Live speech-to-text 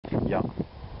Ja.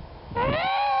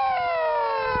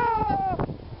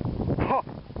 Ha,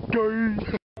 gay.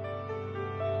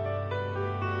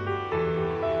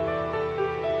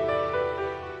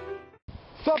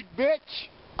 Sup, bitch?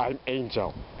 I'm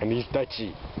Angel, and he's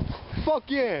Dutchie. Fuck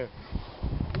yeah!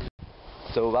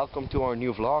 So welcome to our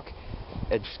new vlog.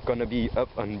 It's gonna be up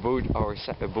on both our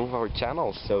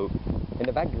channels. So in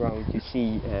the background you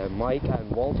see Mike and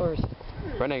Walters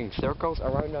running circles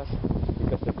around us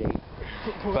because they're gay.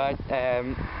 But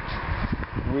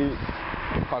we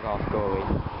fuck off. Go away.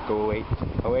 Go away.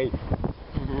 Away.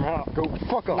 Go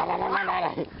fuck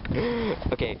off.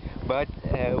 Okay, but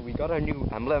we got our new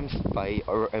emblems by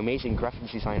our amazing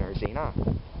graphics designer Zena,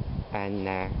 and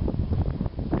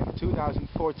in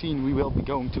 2014 we will be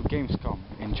going to Gamescom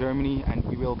in Germany, and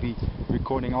we will be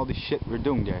recording all the shit we're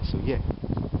doing there. So yeah.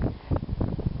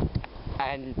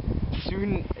 And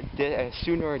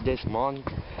sooner this month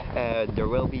there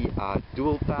will be a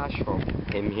dual pass from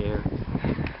him here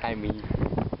and me,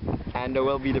 and there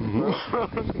will be the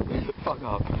fuck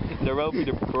off. There will be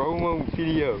the promo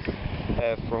video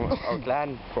from our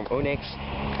clan, from Onyx,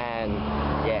 and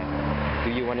yeah.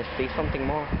 Do you want to say something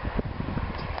more?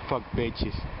 Fuck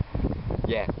bitches.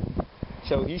 Yeah.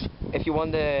 So if you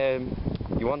want to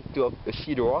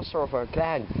see the roster of our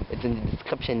clan, it's in the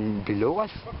description below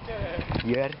us.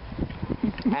 Here.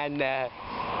 And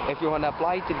if you want to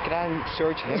apply to the clan,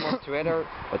 search him on Twitter.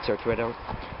 What's your Twitter?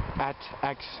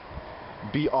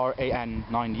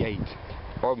 @xbran98.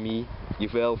 Or me. You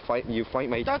find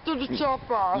my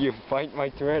You find my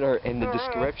Twitter in the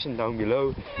description down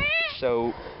below.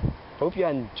 So hope you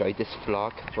enjoyed this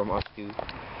vlog from us too.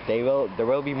 There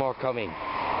will be more coming.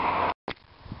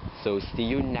 So see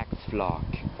you next vlog.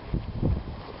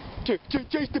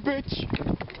 Chase the bitch!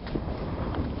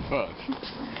 Fuck.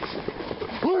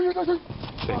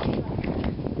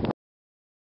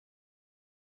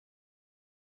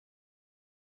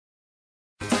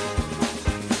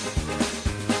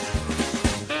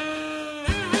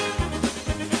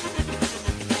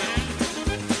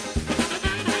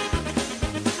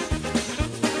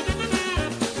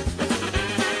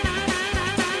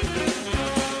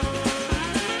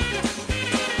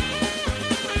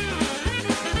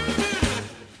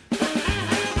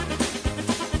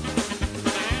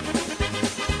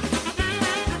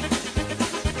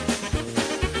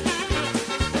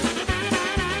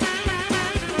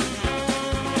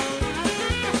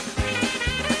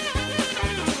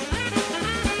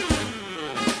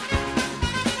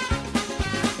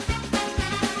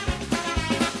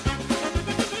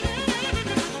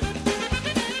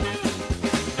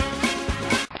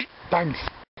 Thanks.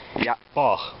 Ja.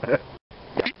 Oh. Ja.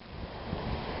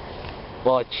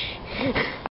 Watch.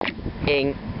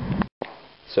 Ing.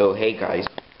 So hey guys,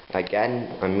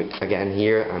 I'm again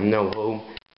here. I'm now home.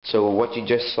 So what you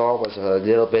just saw was a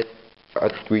little bit.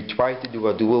 We tried to do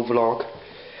a dual vlog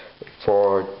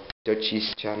for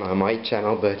Dutchie's channel and my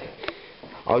channel, but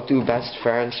our two best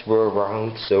friends were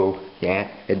around. So yeah,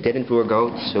 it didn't work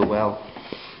out so well.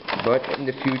 But in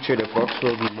the future, the vlogs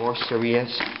will be more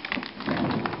serious.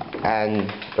 And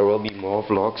there will be more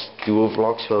vlogs, dual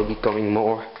vlogs will be coming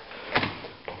more.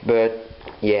 But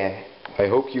yeah, I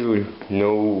hope you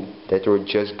know that we're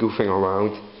just goofing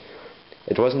around.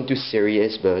 It wasn't too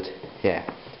serious, but yeah.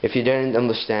 If you didn't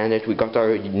understand it, we got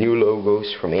our new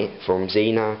logos from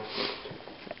Zena,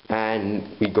 and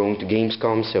we're going to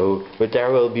Gamescom. So, but there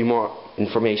will be more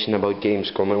information about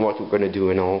Gamescom and what we're gonna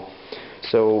do and all.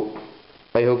 So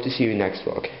I hope to see you next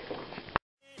vlog.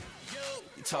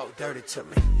 You talk dirty to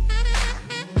me.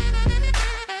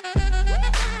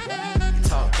 You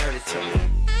talk dirty to me.